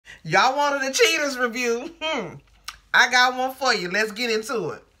Y'all wanted a cheaters review? I got one for you. Let's get into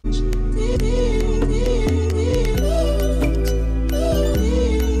it.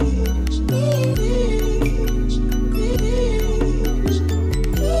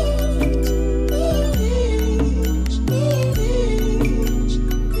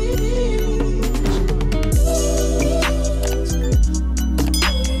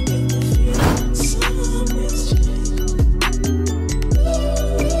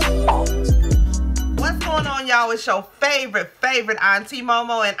 Y'all, it's your favorite Auntie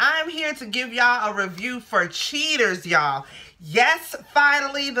Momo, and I'm here to give y'all a review for cheaters, y'all. Yes,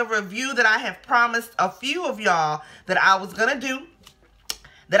 finally, the review that I have promised a few of y'all that I was gonna do,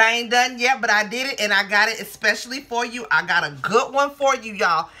 that I ain't done yet, but I did it, and I got it especially for you. I got a good one for you,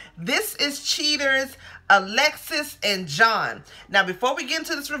 y'all. This is cheaters Alexis and John. Now, before we get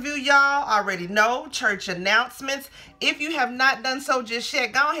into this review, y'all already know church announcements. If you have not done so just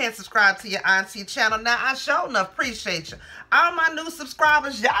yet, go ahead and subscribe to your auntie channel. Now, I sure enough appreciate you. All my new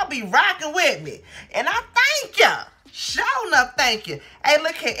subscribers, y'all be rocking with me. And I thank ya. Sure enough, thank you. Hey,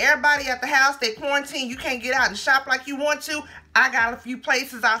 look here, everybody at the house, they quarantine. You can't get out and shop like you want to. I got a few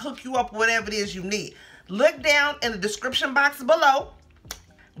places. I'll hook you up with whatever it is you need. Look down in the description box below.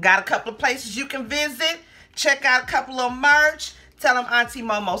 Got a couple of places you can visit. Check out a couple of merch. Tell them Auntie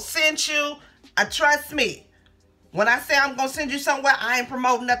Momo sent you. Trust me, when I say I'm going to send you somewhere, I ain't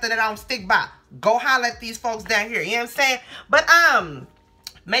promoting nothing that I don't stick by. Go holler at these folks down here. You know what I'm saying? But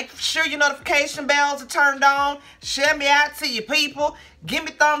make sure your notification bells are turned on. Share me out to your people. Give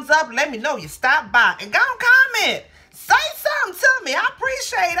me thumbs up. Let me know you stopped by. And go and comment. Say something to me. I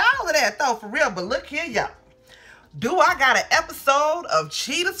appreciate all of that, though, for real. But look here, y'all. Do I got an episode of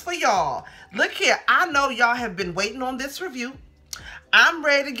Cheaters for y'all? Look here, I know y'all have been waiting on this review. I'm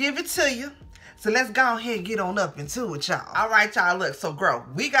ready to give it to you. So let's go ahead and get on up into it, y'all. All right, y'all, look. So, girl,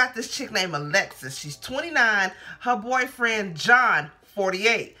 we got this chick named Alexis. She's 29. Her boyfriend, John,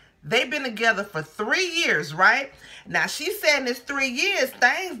 48. They've been together for 3 years, right? Now, she said in this 3 years,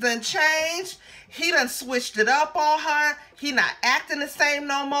 things done changed. He done switched it up on her. He not acting the same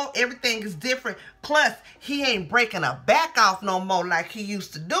no more. Everything is different. Plus, he ain't breaking her back off no more like he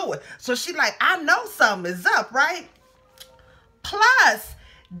used to do it. So she like, I know something is up, right? Plus,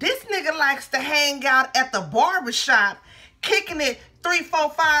 this nigga likes to hang out at the barbershop, kicking it 3, 4,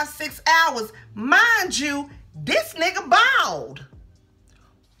 5, 6 hours. Mind you, this nigga bald.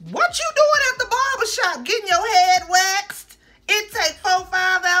 What you doing at the barbershop? Getting your head waxed? It take 4,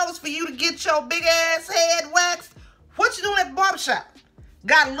 5 hours for you to get your big ass head waxed. What you doing at the barbershop?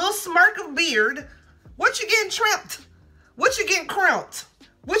 Got a little smirk of beard. What you getting trimmed? What you getting crimped?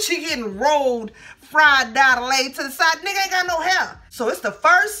 What you getting rolled, fried, down, laid to the side? Nigga ain't got no hair. So it's the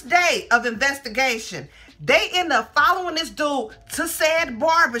first day of investigation. They end up following this dude to said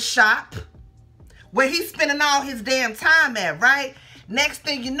barbershop where he's spending all his damn time at, right? Next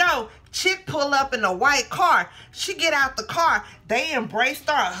thing you know, chick pull up in a white car. She get out the car. They embrace,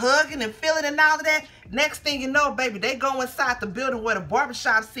 start hugging and feeling and all of that. Next thing you know, baby, they go inside the building where the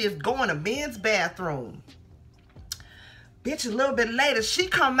barbershop is, go in a men's bathroom. Bitch, a little bit later, she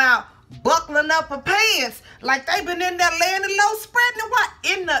come out buckling up her pants like they been in there laying it low, spreading it what?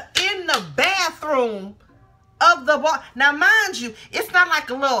 In the bathroom of the bar. Now, mind you, it's not like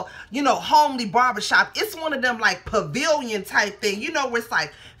a little, homely barbershop. It's one of them, like, pavilion type thing, where it's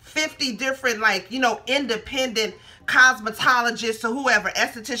like 50 different, like, independent cosmetologists or whoever,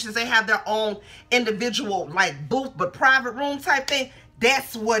 estheticians. They have their own individual, like, booth, but private room type thing.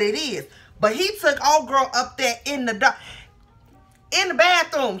 That's what it is. But he took old girl up there in the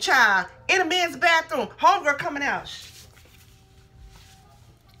bathroom, child. In the men's bathroom. Homegirl coming out.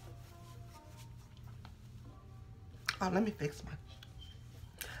 Oh, let me fix my...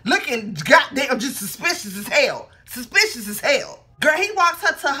 Looking goddamn just suspicious as hell. Suspicious as hell. Girl, he walks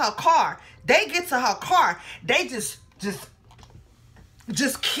her to her car. They get to her car. They just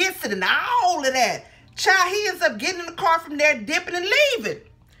kissing and all of that. Child, he ends up getting in the car from there, dipping and leaving.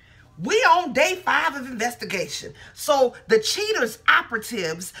 We on day 5 of investigation. So the cheaters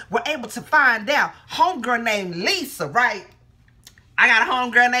operatives were able to find out homegirl named Lisa, right? I got a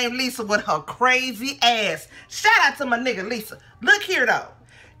homegirl named Lisa with her crazy ass. Shout out to my nigga Lisa. Look here though.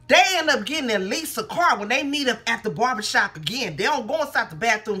 They end up getting in Lisa's car when they meet up at the barbershop again. They don't go inside the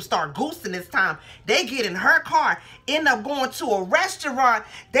bathroom, start goosing this time. They get in her car, end up going to a restaurant.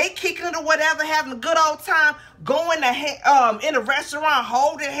 They kicking it or whatever, having a good old time. Going in a restaurant,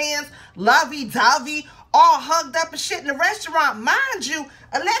 holding hands, lovey-dovey, all hugged up and shit in the restaurant. Mind you,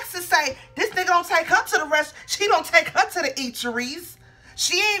 Alexis say, this nigga don't take her to the restaurant. She don't take her to the eateries.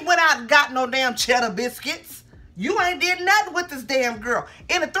 She ain't went out and got no damn cheddar biscuits. You ain't did nothing with this damn girl.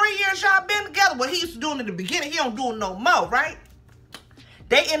 In the 3 years y'all been together, what he used to do in the beginning, he don't do it no more, right?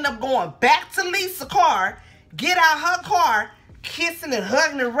 They end up going back to Lisa's car, get out her car, kissing and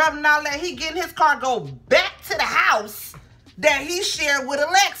hugging and rubbing and all that. He get in his car, go back to the house that he shared with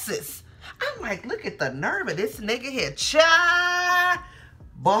Alexis. I'm like, look at the nerve of this nigga here. Child.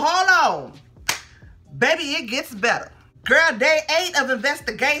 But hold on. Baby, it gets better. Girl, day 8 of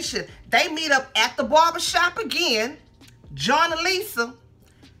investigation. They meet up at the barbershop again. John and Lisa.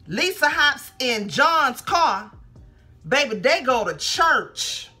 Lisa hops in John's car. Baby, they go to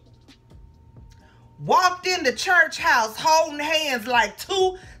church. Walked in the church house holding hands like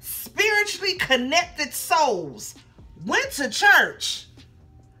two spiritually connected souls. Went to church.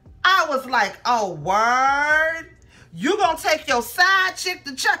 I was like, oh, word? You gonna take your side chick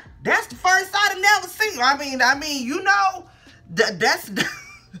to church? That's the first I'd never seen. I mean, you know, that's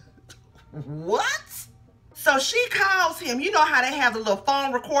what? So she calls him. You know how they have the little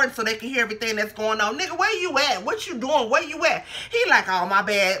phone recording so they can hear everything that's going on. Nigga, where you at? What you doing? Where you at? He like, oh, my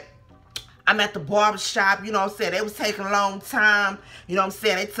bad. I'm at the barbershop, you know what I'm saying? They was taking a long time, you know what I'm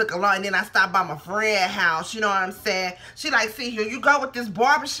saying? They took a long, and then I stopped by my friend's house, you know what I'm saying? She like, see, here you go with this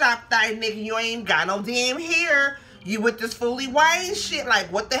barbershop thing, nigga. You ain't got no damn hair. You with this fully Wayne shit.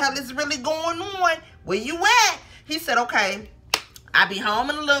 Like, what the hell is really going on? Where you at? He said, okay, I'll be home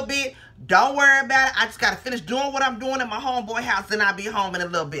in a little bit. Don't worry about it. I just got to finish doing what I'm doing at my homeboy house, and I'll be home in a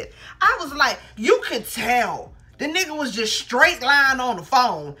little bit. I was like, you could tell. The nigga was just straight line on the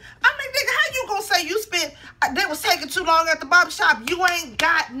phone. I'm like, nigga, how you gonna say you spent, that was taking too long at the barbershop? You ain't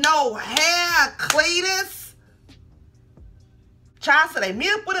got no hair, Cletus. Child, so they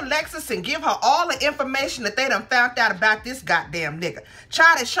meet up with Alexis and give her all the information that they done found out about this goddamn nigga.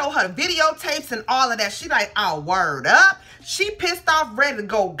 Child, they show her videotapes and all of that. She like, oh, word up. She pissed off, ready to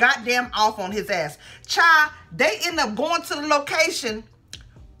go goddamn off on his ass. Child, they end up going to the location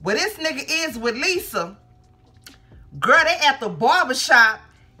where this nigga is with Lisa. Girl, they at the barbershop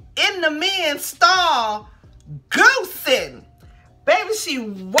in the men's stall goosing. Baby, she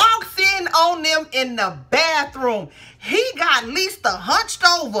walks in on them in the bathroom. He got Lisa hunched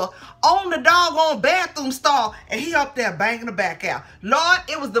over on the doggone bathroom stall, and he up there banging the back out. Lord,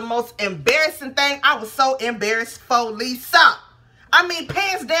 it was the most embarrassing thing. I was so embarrassed for Lisa. I mean,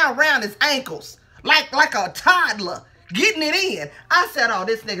 pants down around his ankles, like a toddler, getting it in. I said, oh,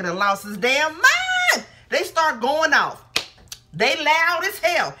 this nigga done lost his damn mind. They start going off. They loud as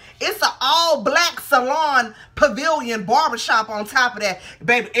hell. It's an all-black salon pavilion barbershop on top of that.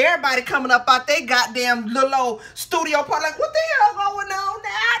 Baby, everybody coming up out they goddamn little old studio part like, what the hell going on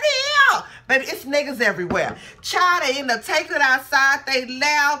down here? Baby, it's niggas everywhere. Child, they end up taking it outside. They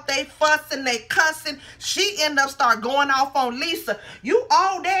loud, they fussing, they cussing. She end up start going off on Lisa. You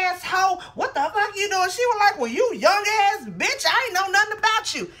old ass hoe. What the fuck you doing? She was like, well, you young ass bitch. I ain't know nothing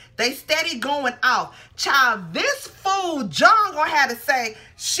about you. They steady going off. Child, this fool, John, gonna have to say,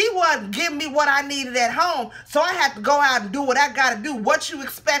 she wasn't giving me what I needed at home, so I had to go out and do what I gotta do. What you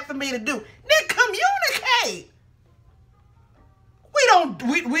expect for me to do? Nigga, communicate. We don't do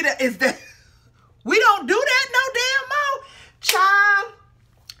that no damn more. Child,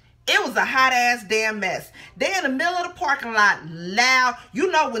 it was a hot ass damn mess. They in the middle of the parking lot, loud. You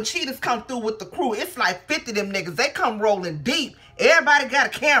know when cheaters come through with the crew, it's like 50 of them niggas. They come rolling deep. Everybody got a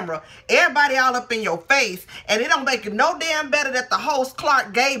camera. Everybody all up in your face. And it don't make it no damn better that the host,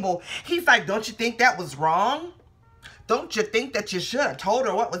 Clark Gable, he's like, don't you think that was wrong? Don't you think that you should have told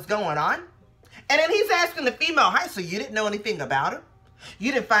her what was going on? And then he's asking the female, hi, so you didn't know anything about her?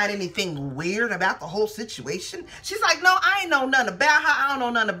 You didn't find anything weird about the whole situation? She's like, no, I ain't know nothing about her. I don't know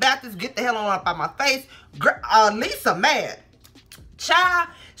nothing about this. Get the hell on up out my face. Lisa mad. Child,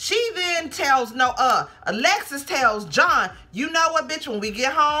 she then tells, Alexis tells John, you know what, bitch, when we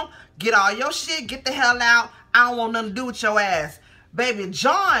get home, get all your shit, get the hell out. I don't want nothing to do with your ass. Baby,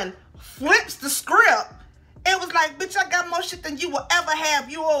 John flips the script and was like, bitch, I got more shit than you will ever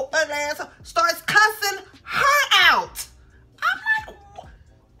have, you old ugly asshole. Starts cussing her out. I'm like,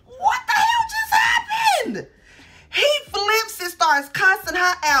 what the hell just happened? He flips and starts cussing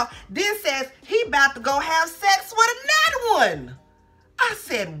her out, then says he about to go have sex with another one. I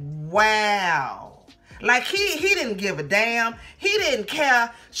said, wow. Like, he didn't give a damn. He didn't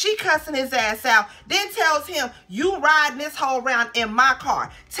care. She cussing his ass out. Then tells him, you riding this whole round in my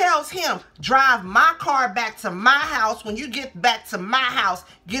car. Tells him, drive my car back to my house. When you get back to my house,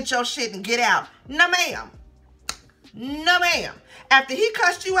 get your shit and get out. No, ma'am. No, ma'am. After he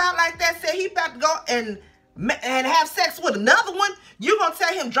cussed you out like that, said he about to go and have sex with another one, you gonna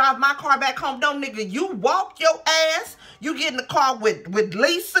tell him, drive my car back home? No, nigga, you walk your ass. You get in the car with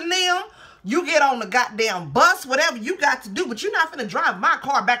Lisa and them. You get on the goddamn bus, whatever you got to do, but you're not finna drive my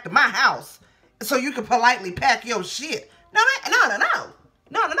car back to my house so you can politely pack your shit. No,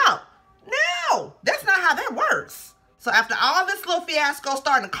 that's not how that works. So after all this little fiasco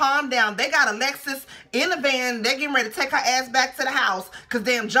starting to calm down, they got Alexis in the van. They're getting ready to take her ass back to the house because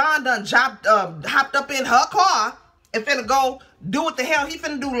damn John done hopped up in her car and finna go do what the hell he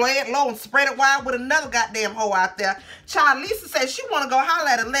finna do, lay it low and spread it wide with another goddamn hoe out there. Child, Lisa says she want to go holler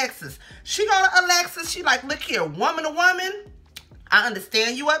at Alexis. She go to Alexis. She like, look here, woman to woman, I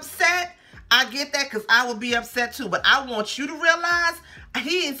understand you upset. I get that because I would be upset too. But I want you to realize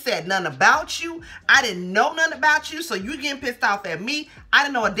he ain't said nothing about you. I didn't know nothing about you. So you getting pissed off at me. I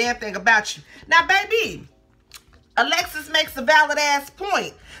didn't know a damn thing about you. Now, baby, Alexis makes a valid ass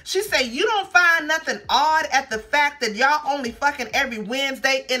point. She said, you don't find nothing odd at the fact that y'all only fucking every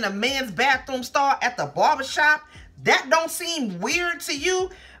Wednesday in a men's bathroom stall at the barbershop? That don't seem weird to you?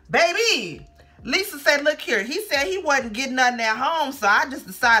 Baby, Lisa said, look here, he said he wasn't getting nothing at home, so I just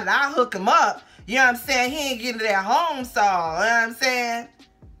decided I'll hook him up. You know what I'm saying? He ain't getting it at home, so, you know what I'm saying?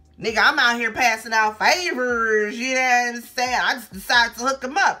 Nigga, I'm out here passing out favors, you know what I'm saying? I just decided to hook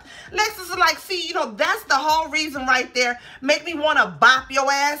him up. Alexis is like, see, you know, that's the whole reason right there. Make me want to bop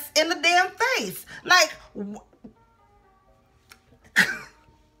your ass in the damn face. Like, bitch, you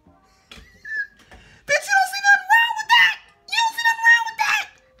don't see nothing wrong with that. You don't see nothing wrong with that.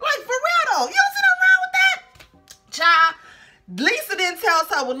 Like, for real though, you don't see nothing wrong with that. Child, Lisa didn't tell us,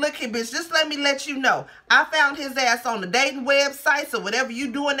 well, look here, bitch, just let me let you know. I found his ass on the dating website, so whatever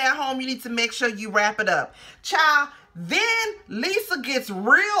you doing at home, you need to make sure you wrap it up. Child, then Lisa gets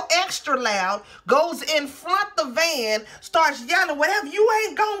real extra loud, goes in front the van, starts yelling, whatever you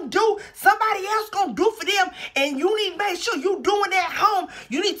ain't gonna do, somebody else gonna do for them, and you need to make sure you doing at home.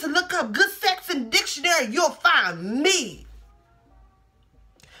 You need to look up good sex in the dictionary, you'll find me.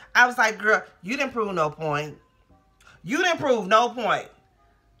 I was like, girl, you didn't prove no point. You didn't prove no point.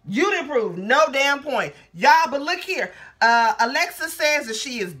 You didn't prove no damn point. Y'all, but look here. Alexis says that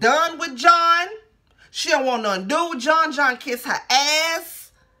she is done with John. She don't want nothing to do with John. John kissed her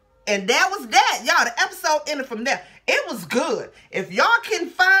ass. And that was that. Y'all, the episode ended from there. It was good. If y'all can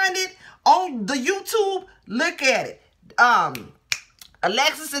find it on the YouTube, look at it.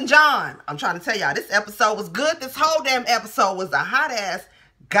 Alexis and John. I'm trying to tell y'all, this episode was good. This whole damn episode was a hot ass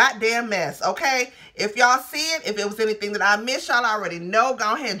goddamn mess, okay? If y'all see it, if it was anything that I missed, y'all already know.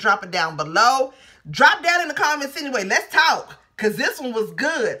 Go ahead and drop it down below. Drop down in the comments anyway. Let's talk, because this one was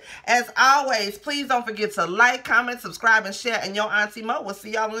good. As always, please don't forget to like, comment, subscribe, and share. And your Auntie Mo will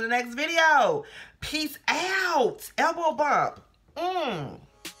see y'all in the next video. Peace out. Elbow bump.